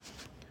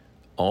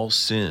all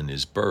sin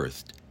is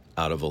birthed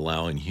out of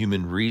allowing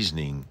human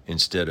reasoning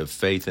instead of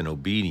faith and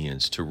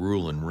obedience to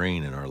rule and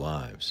reign in our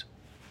lives.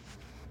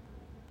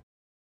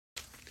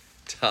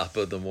 Top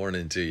of the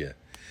morning to you.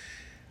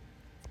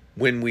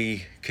 When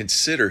we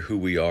consider who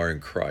we are in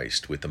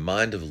Christ with the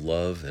mind of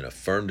love and a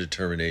firm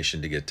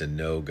determination to get to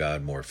know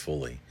God more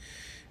fully,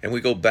 and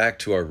we go back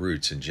to our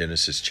roots in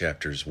Genesis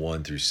chapters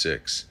 1 through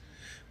 6,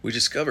 we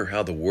discover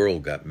how the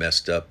world got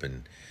messed up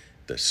and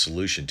the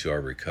solution to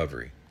our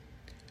recovery.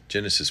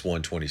 Genesis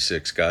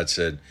 1:26, God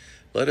said,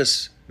 "Let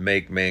us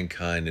make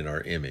mankind in our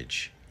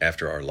image,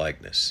 after our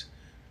likeness."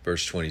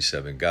 Verse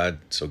 27, God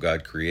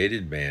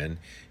created man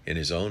in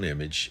his own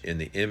image. In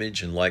the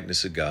image and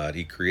likeness of God,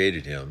 he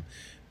created him.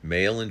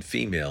 Male and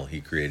female, he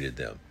created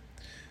them.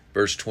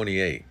 Verse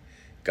 28,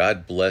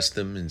 God blessed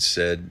them and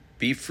said,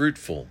 "Be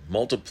fruitful,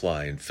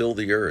 multiply, and fill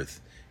the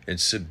earth, and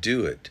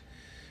subdue it,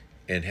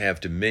 and have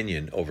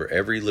dominion over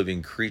every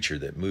living creature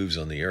that moves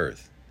on the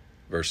earth."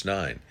 Verse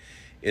 9,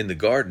 in the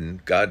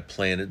garden, God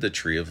planted the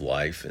tree of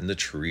life and the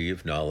tree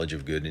of knowledge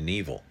of good and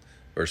evil.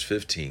 Verse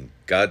 15,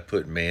 God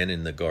put man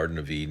in the Garden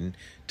of Eden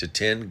to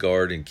tend,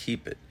 guard, and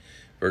keep it.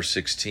 Verse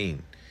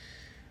 16,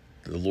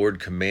 the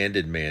Lord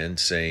commanded man,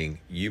 saying,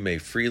 "You may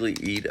freely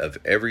eat of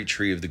every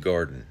tree of the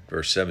garden."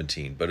 Verse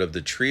 17, but of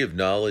the tree of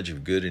knowledge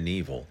of good and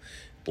evil,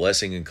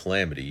 blessing and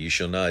calamity, you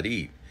shall not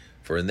eat,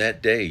 for in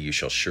that day you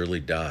shall surely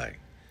die.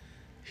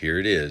 Here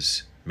it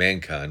is,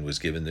 mankind was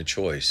given the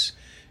choice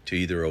to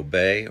either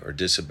obey or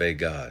disobey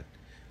God.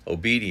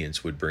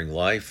 Obedience would bring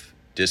life,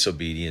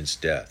 disobedience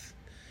death.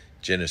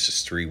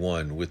 Genesis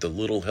 3:1, with a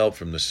little help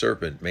from the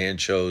serpent, man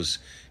chose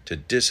to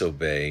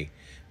disobey,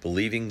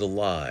 believing the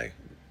lie.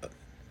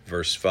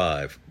 Verse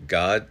 5,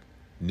 God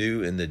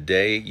knew in the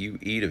day you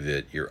eat of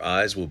it, your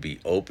eyes will be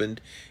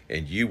opened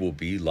and you will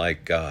be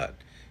like God.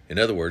 In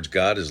other words,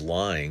 God is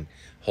lying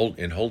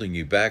and holding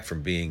you back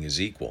from being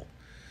his equal.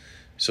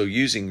 So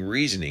using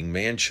reasoning,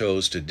 man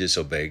chose to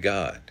disobey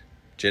God.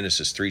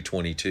 Genesis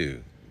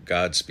 3:22,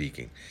 God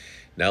speaking.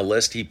 Now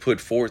lest he put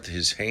forth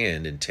his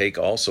hand and take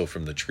also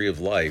from the tree of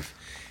life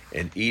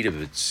and eat of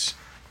its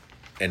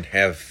and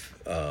have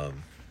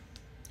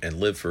and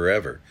live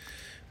forever.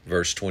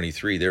 Verse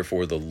 23,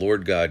 therefore the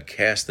Lord God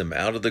cast them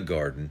out of the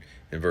garden.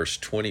 In verse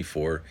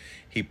 24,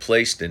 he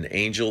placed an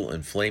angel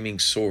and flaming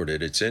sword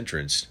at its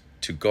entrance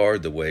to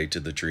guard the way to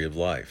the tree of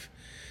life.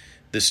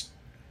 This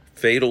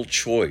fatal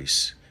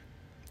choice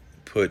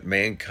put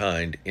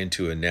mankind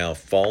into a now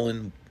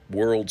fallen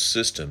world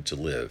system to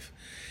live.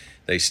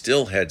 They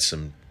still had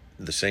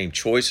the same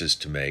choices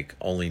to make,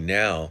 only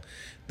now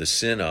the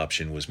sin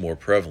option was more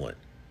prevalent.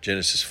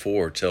 Genesis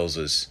 4 tells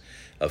us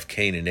of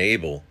Cain and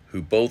Abel,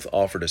 who both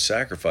offered a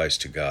sacrifice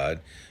to God.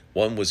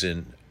 One was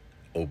in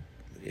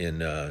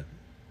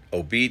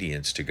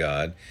obedience to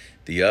God.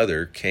 The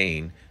other,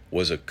 Cain,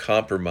 was a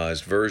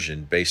compromised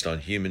version based on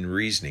human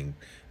reasoning,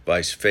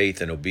 vice faith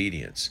and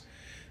obedience.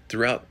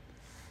 Throughout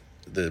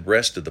the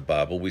rest of the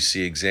Bible, we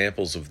see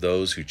examples of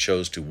those who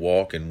chose to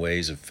walk in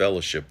ways of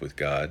fellowship with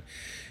God,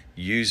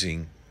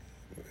 being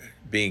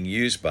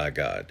used by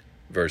God,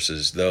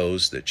 versus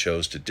those that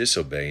chose to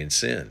disobey and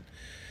sin.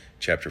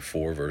 Chapter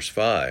 4, verse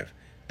 5.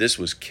 This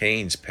was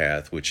Cain's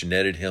path, which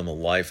netted him a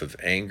life of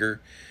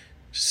anger,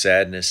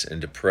 sadness, and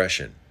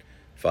depression.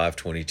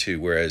 5:22.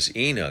 Whereas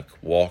Enoch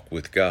walked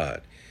with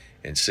God.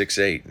 And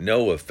 6:8.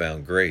 Noah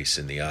found grace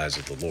in the eyes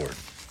of the Lord.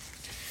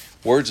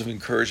 Words of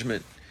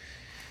encouragement.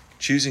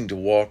 Choosing to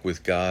walk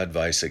with God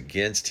vice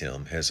against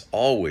him has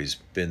always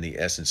been the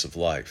essence of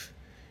life.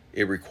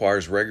 It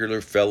requires regular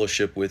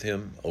fellowship with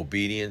him,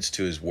 obedience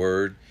to his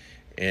word,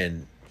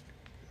 and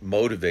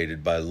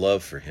motivated by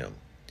love for him.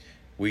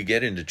 We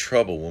get into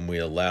trouble when we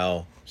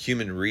allow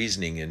human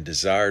reasoning and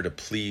desire to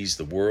please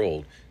the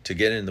world to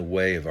get in the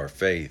way of our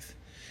faith.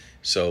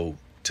 So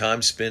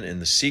time spent in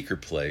the secret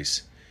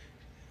place,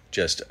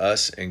 just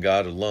us and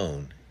God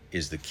alone,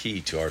 is the key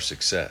to our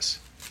success.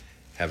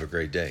 Have a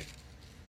great day.